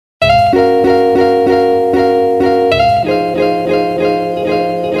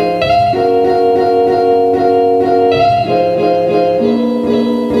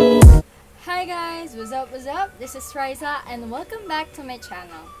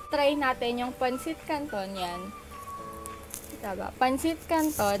channel. Try natin yung Pancit Canton yan. Diba? Pancit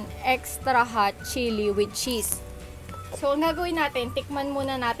Canton extra hot chili with cheese. So, ang gagawin natin, tikman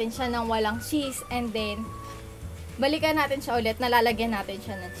muna natin siya ng walang cheese and then balikan natin siya ulit, nalalagyan natin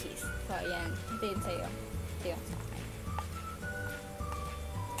siya ng cheese. So, ayan. Ito yun sa'yo. Ito yung sa akin.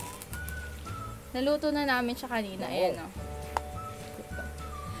 Naluto na namin siya kanina. Ayan, o.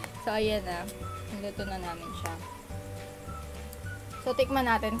 So, ayan na. Naluto na namin siya. So, tikman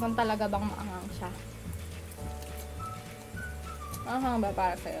natin kung talaga bang maanghang siya. Maanghang ba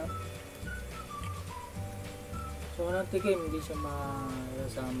para sa'yo? So, unang tikim, hindi siya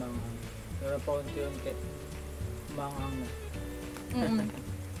malasang manghang. Pero pa unti-unti, manghang na.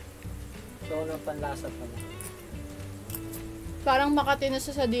 So, unang panlasa pala. Parang makatinis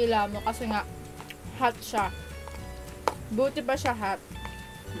sa dila mo kasi nga hot siya. Buti pa siya hot.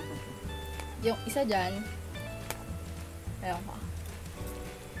 Yung isa dyan, ayun ko.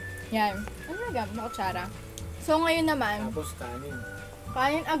 Yan. Ano na gamit na kutsara? So, ngayon naman, Tapos kanin.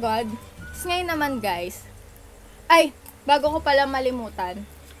 kanin agad. Tapos ngayon naman, guys, ay, bago ko pala malimutan,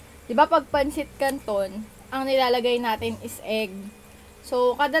 di ba pag Pancit Canton, ang nilalagay natin is egg.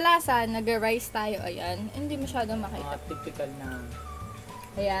 So, kadalasan, nag-rice tayo, ayan. Hindi masyadong makita. Mga typical na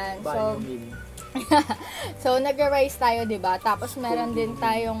Ayan, so, banyo meal. so nag-rice tayo, di ba? Tapos meron din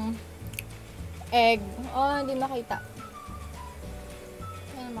tayong egg. Oh, hindi makita.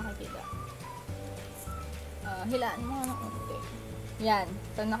 Hindi makikita. Hilaan mo ng unti. Yan.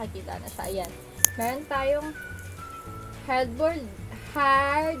 So, nakikita na siya. Ayan. Meron tayong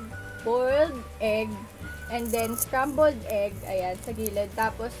hard-boiled egg and then scrambled egg. Ayan, sa gilid.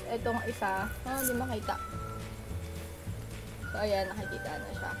 Tapos, itong isa, hindi makita. So, ayan, nakikita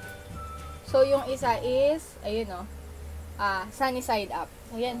na siya. So, yung isa is, ayun o, sunny side up.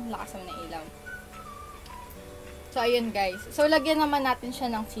 Ayan, lakas naman ng ilaw. So, ayun guys. So, lagyan naman natin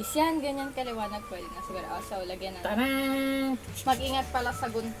siya ng cheese. Yan, ganyan kaliwanag. Pwede na siguro. So, lagyan natin. Tadaan! Mag-ingat pala sa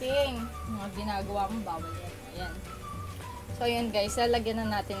gunting. Mga ginagawa mo, bawal yan. Ayan. So, ayun guys. Lalagyan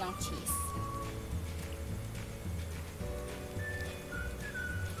na natin ng cheese.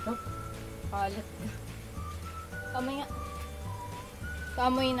 Kalat. Kamay nga.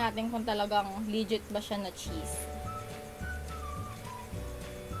 Kamuyin natin kung talagang legit ba siya na cheese.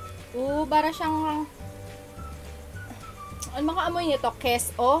 Para siyang ano makaamoy nito?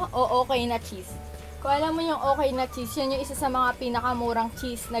 Keso o okay na cheese? Kung alam mo yung okay na cheese, yun yung isa sa mga pinakamurang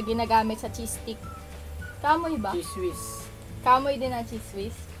cheese na ginagamit sa cheese stick. Kamoy ba? Cheese whiz. Kamoy din ang cheese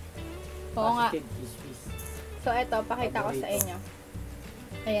whiz? Oo nga. Basket cheese whiz. So, eto, pakita ko sa inyo.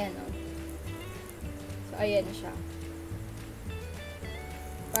 Ayan, o. So, ayan siya.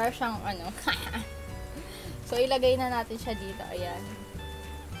 Para siyang, ano. So, ilagay na natin siya dito. Ayan.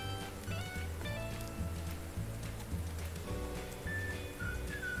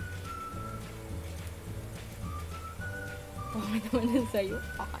 Okay naman nun sa'yo.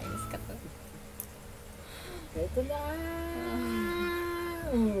 Kakainis ka to. Ito na!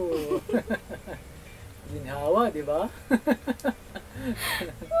 Ginhawa, di ba?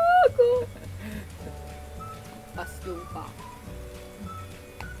 Ako! Pasto pa.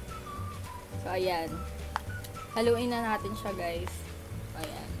 So, ayan. Haluin na natin siya, guys.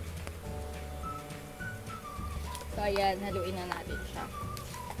 Ayan. So, ayan. Haluin na natin siya.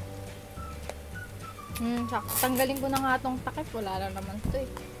 Tanggalin ko na nga itong takip. Wala lang naman ito eh.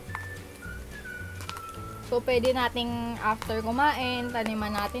 So, pwede nating after kumain,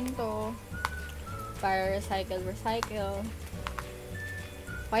 taniman natin to para recycle.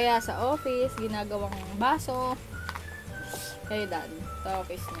 Kaya sa office, ginagawang baso. Kaya dad, sa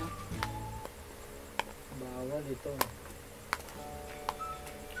office nyo. Bawal ito.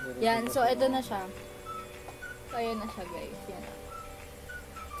 Yan, so ito na siya. So, ayan na siya guys. Yan.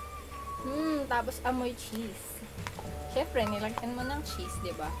 Tapos amoy cheese. Syempre, nilagyan mo ng cheese,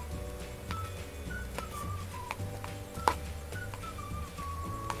 di ba?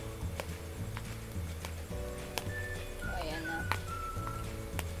 So, ayan na.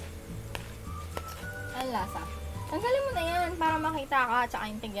 Ang lasa. Tanggalin mo na yan para makita ka tsaka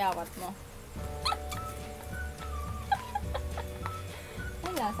yung tigyawat mo.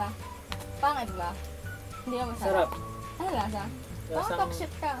 Ang lasa. Pangit ba? Hindi naman masarap. Sarap. Ang lasa. Lasang- Talk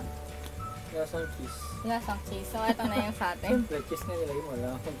shit ka. Lasang cheese. Lasang cheese. So, ito na yung sa atin. Siyempre, cheese na nilagay mo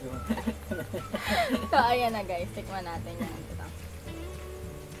lang. So, ayan na guys. Tikman natin yan. Ito.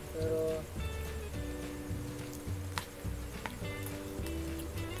 Pero,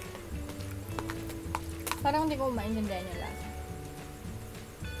 Parang hindi ko maintindihan yung lasa.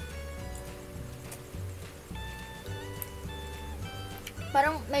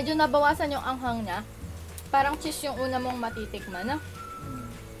 Parang medyo nabawasan yung anghang niya. Parang cheese yung una mong matitikman, no?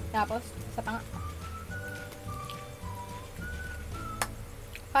 Tapos, sa panga.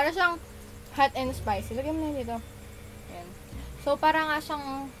 Para siyang hot and spicy. Lagyan mo na dito. Ayan. So, para nga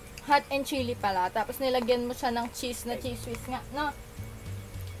siyang hot and chili pala. Tapos, nilagyan mo siya ng cheese na cheese whiz nga. No?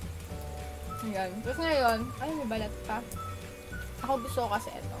 Ayan. Tapos ngayon, ay, may balat pa. Ako gusto ko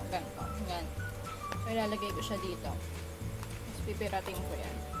kasi ito. Ganito. Ayan. So, ilalagay ko siya dito. Tapos, pipirating ko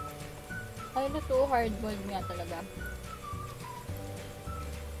yan. Ay, ito, hard-boiled nga talaga.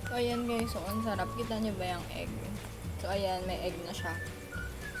 So, ayan guys. So, ang sarap. Kita niyo ba yung egg? So, ayan. May egg na siya.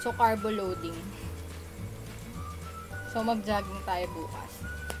 So, carbo loading. So, mag-jogging tayo bukas.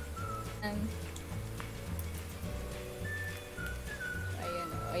 Ayan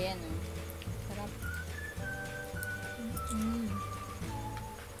o. Ayan o. Sarap.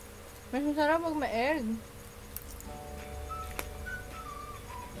 Mas masarap pag may egg.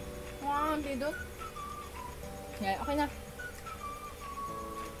 Wow, dito. Yan, okay na.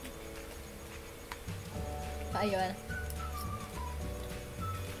 So, ayun.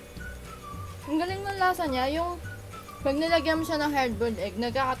 Ang galing ng lasa niya, yung pag nilagyan mo siya ng hard-boiled egg,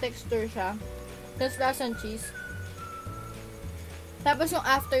 nagkaka-texture siya. Tapos lasang cheese. Tapos yung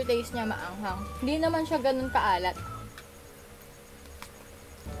aftertaste niya maanghang. Hindi naman siya ganun kaalat.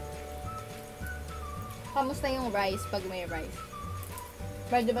 Kamusta yung rice pag may rice?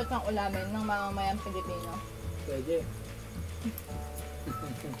 Pwede ba siyang ulamin ng mamamayang Pilipino? Pwede.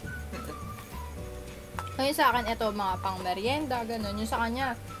 Ngayon sa akin, ito mga pang merienda, ganun. Yung sa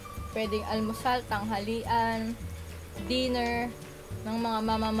kanya, pwedeng almusal, tanghalian, dinner, ng mga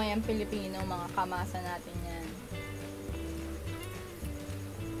mamamayang Pilipino, mga kamasa natin yan.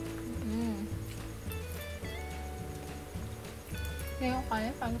 Ngayon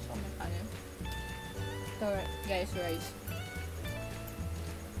kanin, paano sa may kanin? So, guys, rice.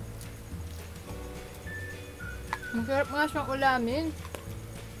 Masarap nga siyang ulamin.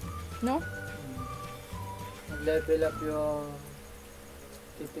 No? Nag-level up yung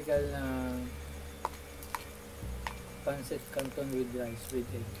typical na Pancit Canton with rice, with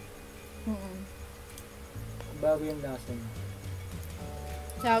egg. Bago yung lasa niya.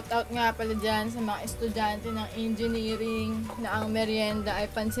 Shoutout nga pala dyan sa mga estudyante ng engineering na ang merienda ay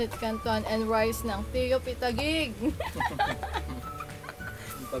Pancit Canton and rice ng Tio Pitagig. Yung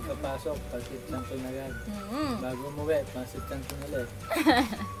pagkapasok, Pancit Canton agad. Bago umuwi, Pancit Canton ulit.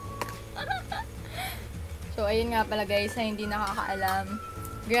 So, ayun nga pala guys, sa hindi nakakaalam.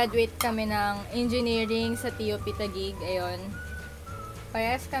 Graduate kami ng engineering sa Tio Pitagig. Ayun.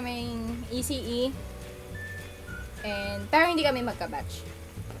 Parehas kaming ECE. Pero hindi kami magka-batch.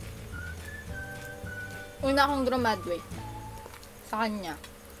 Una akong graduate sa kanya.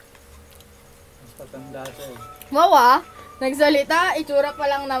 Mas patanda siya eh. Wow ah! Nagsalita, itsura pa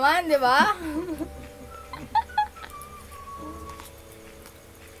lang naman, di ba?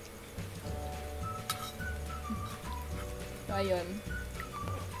 So, ayun.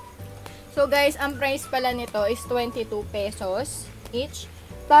 So, guys, ang price pala nito is 22 pesos each.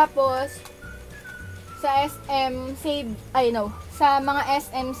 Tapos, sa SM Save, sa mga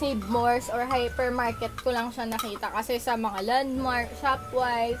SM Save Malls or hypermarket ko lang siya nakita. Kasi sa mga Landmark,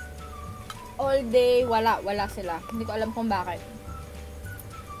 Shopwise, All Day, wala sila. Hindi ko alam kung bakit.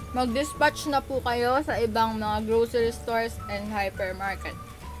 Mag-dispatch na po kayo sa ibang mga grocery stores and hypermarket.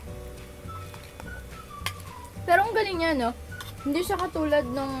 Pero ang galing niya, no? Hindi siya katulad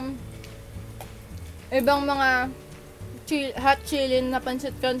nung ibang mga hot chili na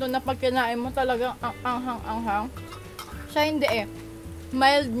Pancit Canton na pag kinain mo talagang anghang-anghang. Siya hindi eh.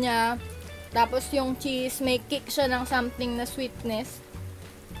 Mild niya. Tapos yung cheese, may kick siya ng something na sweetness.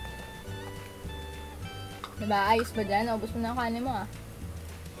 Diba? Ayos ba dyan? Naubos mo na ang kanin mo ah.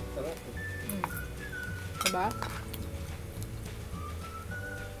 Sarap. Diba?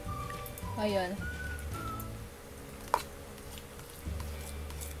 Ayun.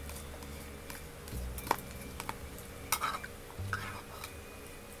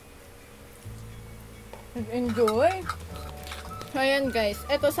 Enjoy. So, ayan guys.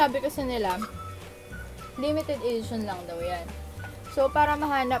 Ito sabi kasi nila, limited edition lang daw yan. So, para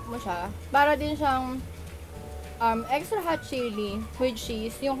mahanap mo siya, para din siyang extra hot chili with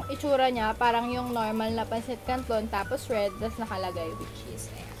cheese. Yung itsura niya, parang yung normal na Pancit Canton, tapos red, tapos nakalagay with cheese.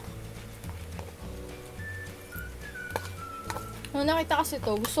 Ayan. Nung nakita kasi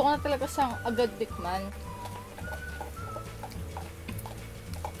to, gusto ko na talaga siyang agad tikman.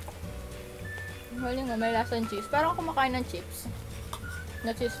 Galing mo, may lasang cheese. Parang kumakain ng chips.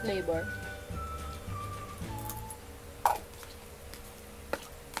 Na cheese flavor.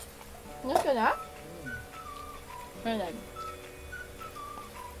 Nasa ka na? Meron.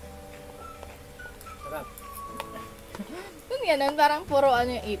 Sarap. ganun? Parang puro ano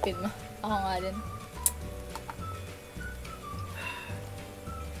yung ipin mo. Ako nga din.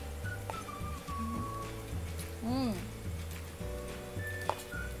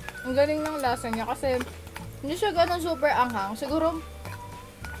 Ang galing ng lasa niya kasi hindi siya ganun super anghang. Siguro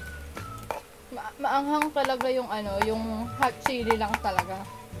maanghang talaga yung ano, yung hot chili lang talaga.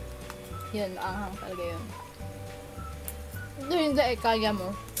 Yun, maanghang talaga yun. Ito hindi kaya mo.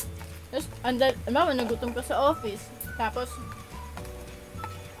 Tapos, nagutom ka sa office. Tapos,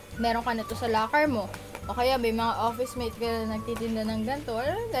 meron ka na to sa locker mo. O kaya may mga office mate ka na nagtitinda ng ganito.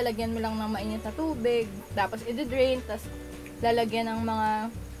 Lalagyan mo lang ng mainit na tubig. Tapos, i-drain. Tapos, lalagyan ng mga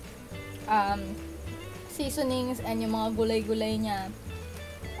seasonings and yung mga gulay-gulay niya.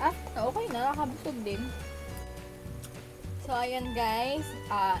 Okay na. Nakabusog din. So, ayan guys.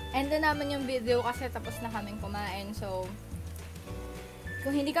 End na naman yung video kasi tapos na kaming kumain. So,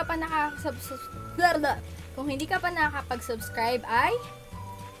 kung hindi ka pa nakakapag-subscribe ay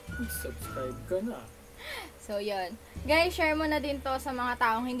Subscribe ka na. so yun. Guys, share mo na din to sa mga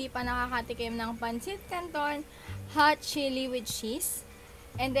taong hindi pa nakakatikim ng Pancit Canton hot chili with cheese.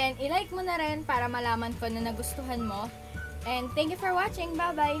 And then, i-like mo na rin para malaman ko na nagustuhan mo. And thank you for watching.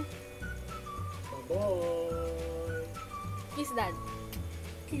 Bye-bye. Bye-bye. Kiss dad.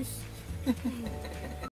 Kiss.